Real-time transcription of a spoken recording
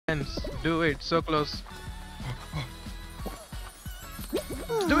Do it. So close.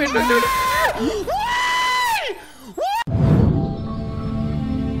 Do it. Do it.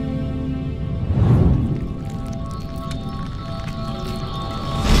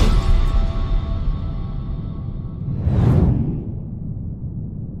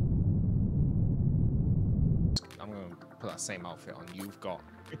 Put that same outfit on. You've got.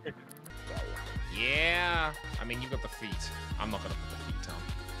 Yeah. I mean, you've got the feet. I'm not gonna put the feet on.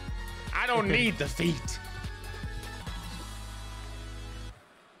 I don't need the feet.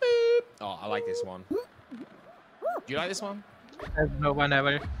 Oh, I like this one. Do you like this one? There's no one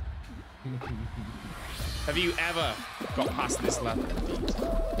ever. Have you ever got past this level?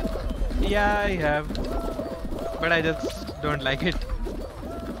 Yeah, I have. But I just don't like it.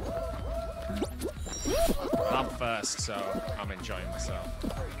 I'm first, so I'm enjoying myself.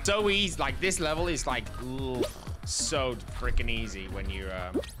 So easy, like this level is like ugh, so freaking easy when you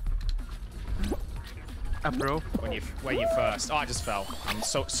Bro. when you're first. Oh, I just fell.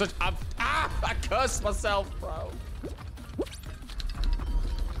 I cursed myself, bro.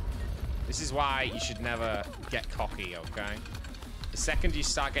 This is why you should never get cocky, okay? The second you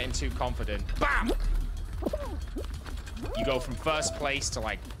start getting too confident, bam! You go from first place to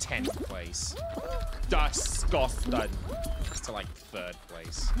like 10th place. Disgusting. To like 3rd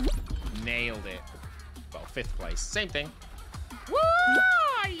place. Nailed it. Well, 5th place. Same thing. Woo!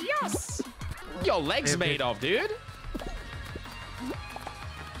 Yes! Your legs made of, dude.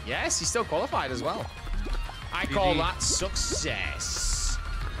 Yes, you still qualified as well. I call that success.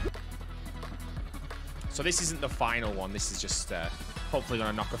 So this isn't the final one. This is just hopefully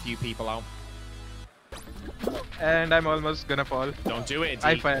gonna knock a few people out. And I'm almost gonna fall. Don't do it,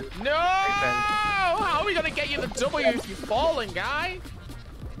 I D. fell. No! How are we gonna get you the W if you're falling, guy?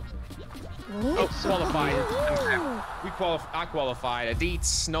 Oh, qualified. I qualified.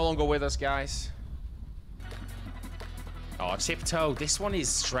 Adit's no longer with us, guys. Oh, tiptoe. This one is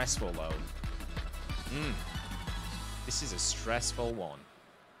stressful, though. This is a stressful one.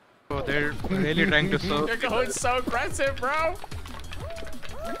 Oh, they're really trying to soak. You're going so aggressive, bro.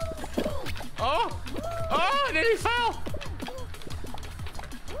 Oh! Oh, I nearly fell!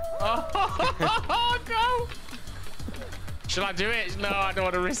 Oh, no! Should I do it? No, I don't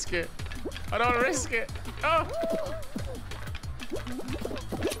want to risk it. I don't want to risk it. Oh!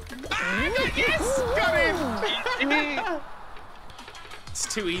 Ah, yes! Got in! It's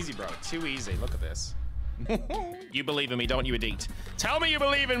too easy, bro. Too easy. Look at this. You believe in me, don't you, Adit? Tell me you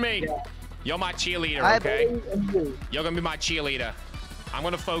believe in me! Yeah. You're my cheerleader, okay? You're gonna be my cheerleader. I'm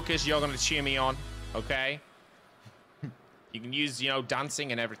gonna focus, you're gonna cheer me on, okay? You can use, you know,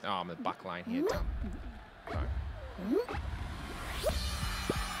 dancing and everything. Oh, I'm in the back line here, damn. Right.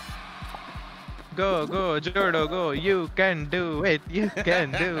 Go, go, Jordo, go. You can do it. You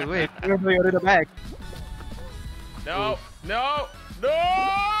can do it. You're in the back. No, no,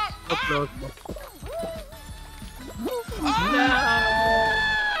 no! So close.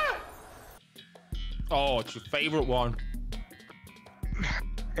 Ah! Oh, it's your favorite one.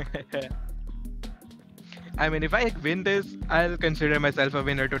 I mean, if I win this, I'll consider myself a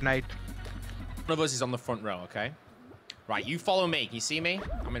winner tonight. One of us is on the front row, okay? Right, you follow me. Can you see me?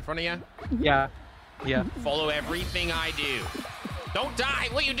 I'm in front of you. Yeah. Yeah. Follow everything I do. Don't die.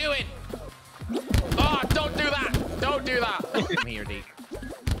 What are you doing? Oh, don't do that. Don't do that. I'm here, D.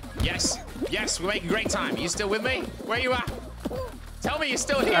 Yes. Yes, we're making great time. Are you still with me? Where you at? Tell me you're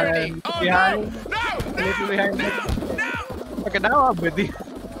still here, D. Oh, behind. no. No. No. No. Okay, now I'm with you.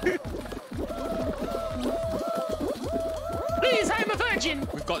 Please, I'm a virgin.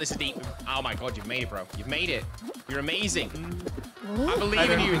 We've got this, Adit. Oh my God, you've made it, bro. You've made it. You're amazing. I believe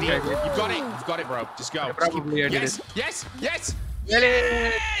in you, Adit. You've got it. You've got it, bro. Just go. Probably Yes. Yes. Yes.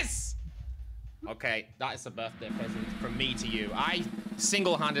 Yes. Okay, that is a birthday present from me to you. I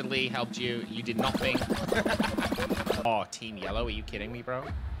single-handedly helped you. You did nothing. Oh, Team Yellow. Are you kidding me, bro?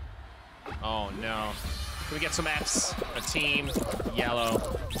 Oh no. Can we get some Fs for Team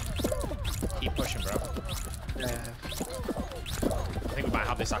Yellow? Keep pushing, bro. Yeah. I think we might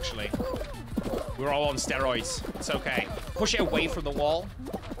have this, actually. We're all on steroids. It's okay. Push it away from the wall.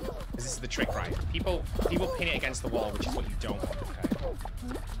 Because this is the trick, right? People pin it against the wall, which is what you don't want, okay?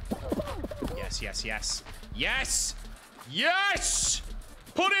 Yes, yes, yes. Yes! Yes!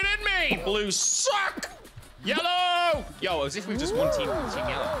 Put it in me! Blue suck! Yellow! Yo, as if we've just won team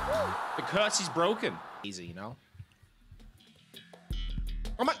Yellow. The curse is broken. Easy, you know?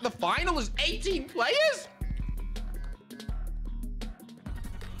 I'm at the final is 18 players?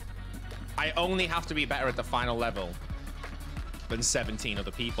 I only have to be better at the final level than 17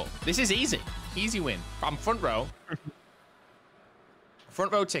 other people. This is easy. Easy win. I'm front row.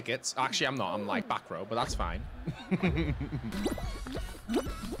 front row tickets. Actually, I'm not. I'm like back row, but that's fine.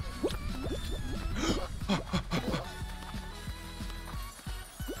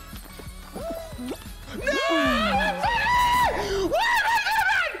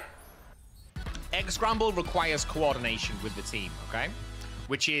 Egg scramble requires coordination with the team, okay?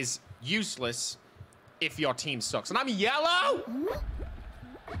 Which is useless if your team sucks. And I'm yellow!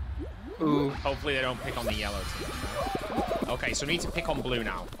 Ooh. Hopefully they don't pick on the yellow team. Okay, so we need to pick on blue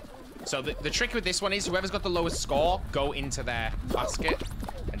now. So the trick with this one is whoever's got the lowest score, go into their basket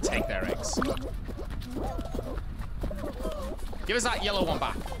and take their eggs. Give us that yellow one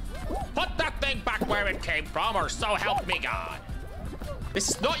back. Put that thing back where it came from, or so help me God. This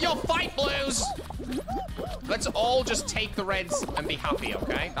is not your fight, Blues. Let's all just take the reds and be happy,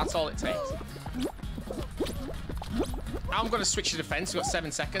 okay? That's all it takes. I'm going to switch to defense. We've got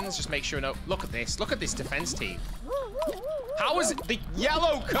 7 seconds. Just make sure no. Look at this. Look at this defense team. How is it? The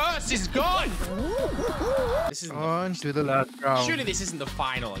yellow curse is gone. This isn't on to the last round. Surely this isn't the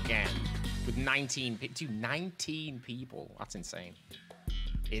final again. With 19 people. That's insane.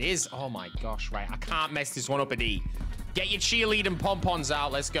 It is. Oh my gosh, right. I can't mess this one up, Adit. Get your cheerleading pom-poms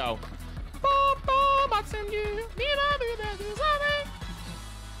out. Let's go.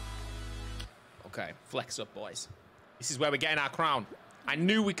 Okay, flex up, boys. This is where we're getting our crown. I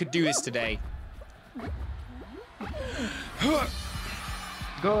knew we could do this today.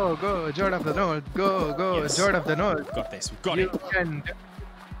 Go, go, Jord of the North. Go, go, Yes. Jord of the North. We've got this. We've got You it.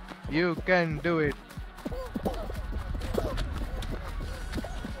 You can do it.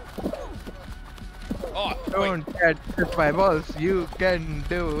 Oh, Don't get hit by balls. You can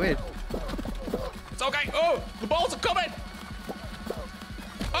do it. it's okay. Oh, the balls are coming.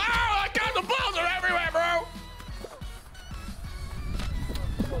 Oh, I got the balls are everywhere, bro.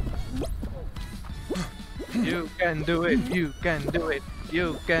 You can do it. You can do it.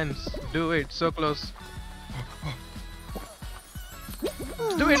 You can do it. So close. Do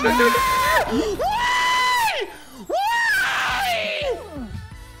it. Do it. Why? Why?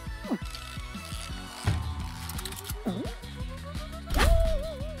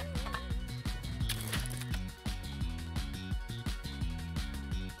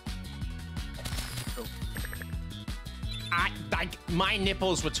 My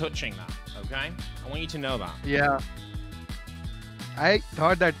nipples were touching that, okay? I want you to know that. Yeah. I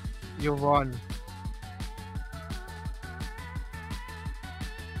thought that you won.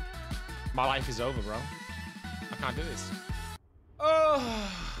 My life is over, bro. I can't do this.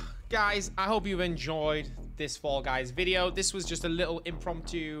 Oh, guys, I hope you've enjoyed this Fall Guys video. This was just a little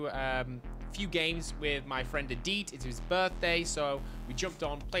impromptu few games with my friend Adit. It's his birthday, so we jumped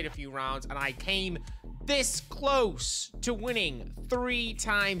on, played a few rounds, and I came this close to winning 3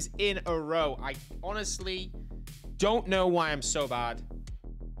 times in a row. I honestly don't know why I'm so bad.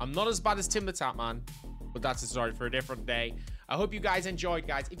 I'm not as bad as Tim the Tap Man, but that's a story for a different day. I hope you guys enjoyed,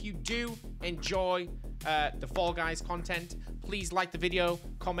 guys. If you do enjoy the Fall Guys content, please like the video,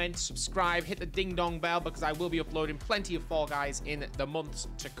 comment, subscribe, hit the ding dong bell, because I will be uploading plenty of Fall Guys in the months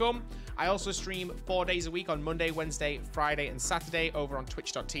to come. I also stream 4 days a week on Monday, Wednesday, Friday, and Saturday over on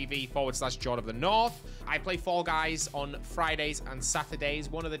twitch.tv/Jord of the North. I play Fall Guys on Fridays and Saturdays.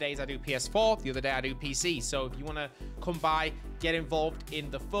 One of the days I do PS4, the other day I do PC. So if you want to come by, get involved in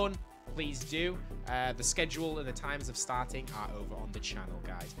the fun, please do. The schedule and the times of starting are over on the channel,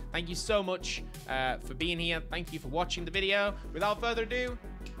 guys. Thank you so much for being here. Thank you for watching the video. Without further ado,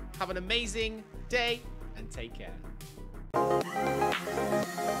 have an amazing day and take care.